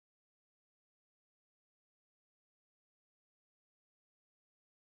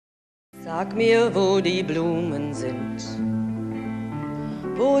Sag mir, wo die Blumen sind.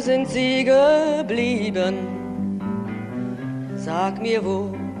 Wo sind sie geblieben? Sag mir,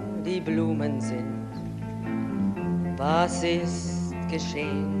 wo die Blumen sind. Was ist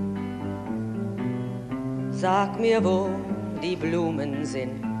geschehen? Sag mir, wo die Blumen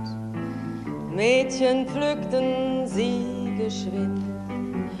sind. Mädchen pflückten sie geschwind.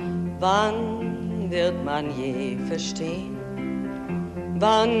 Wann wird man je verstehen?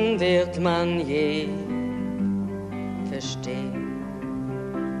 Wann wird man je verstehen?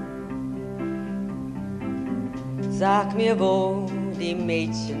 Sag mir, wo die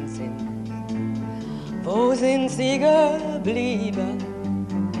Mädchen sind. Wo sind sie geblieben?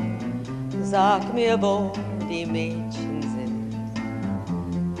 Sag mir, wo die Mädchen sind.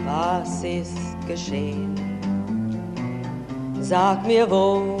 Was ist geschehen? Sag mir,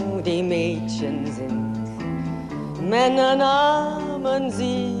 wo die Mädchen sind. Männer nahmen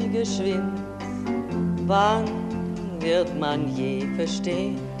sie geschwind. Wann wird man je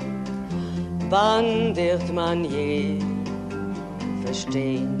verstehen? Wann wird man je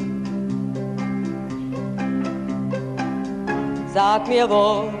verstehen? Sag mir,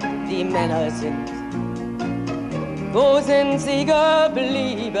 wo die Männer sind. Wo sind sie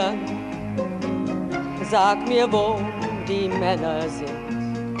geblieben? Sag mir, wo die Männer sind.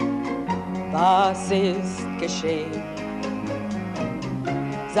 Was ist geschehen?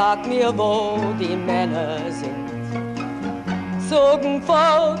 Sag mir, wo die Männer sind. Zogen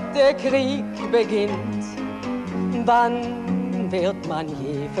fort, der Krieg beginnt. Wann wird man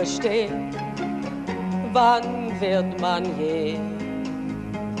je verstehen? Wann wird man je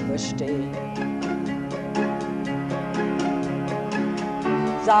verstehen?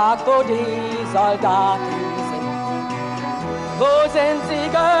 Sag, wo die Soldaten sind. Wo sind sie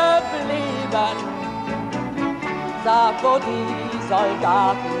geblieben? Sag, wo die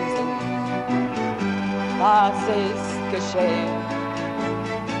Soldaten sind. Was ist geschehen?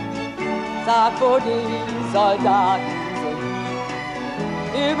 Sag, wo die Soldaten sind.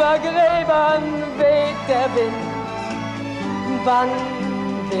 Über Gräbern weht der Wind. Wann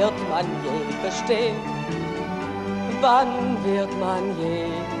wird man je verstehen? Wann wird man je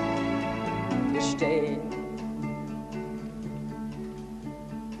verstehen?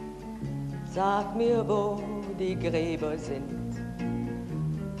 Sag mir, wo die Gräber sind.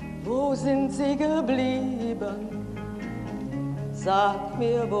 Wo sind sie geblieben? Sag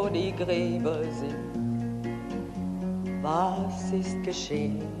mir, wo die Gräber sind. Was ist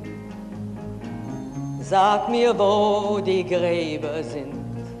geschehen? Sag mir, wo die Gräber sind.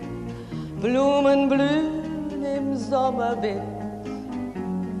 Blumen blühen im Sommerwind.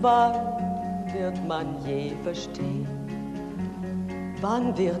 Wann wird man je verstehen?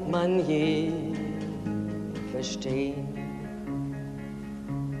 Wann wird man je verstehen?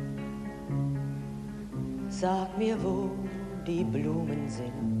 Sag mir, wo die Blumen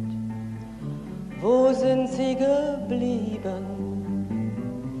sind. Wo sind sie geblieben?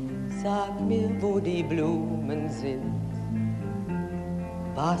 Sag mir, wo die Blumen sind.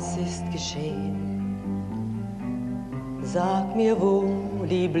 Was ist geschehen? Sag mir, wo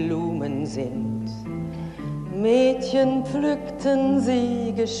die Blumen sind. Mädchen pflückten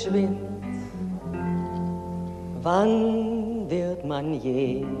sie geschwind. Wann wird man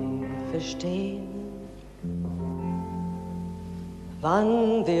je verstehen?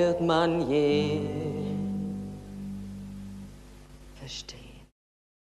 Wann wird man je verstehen?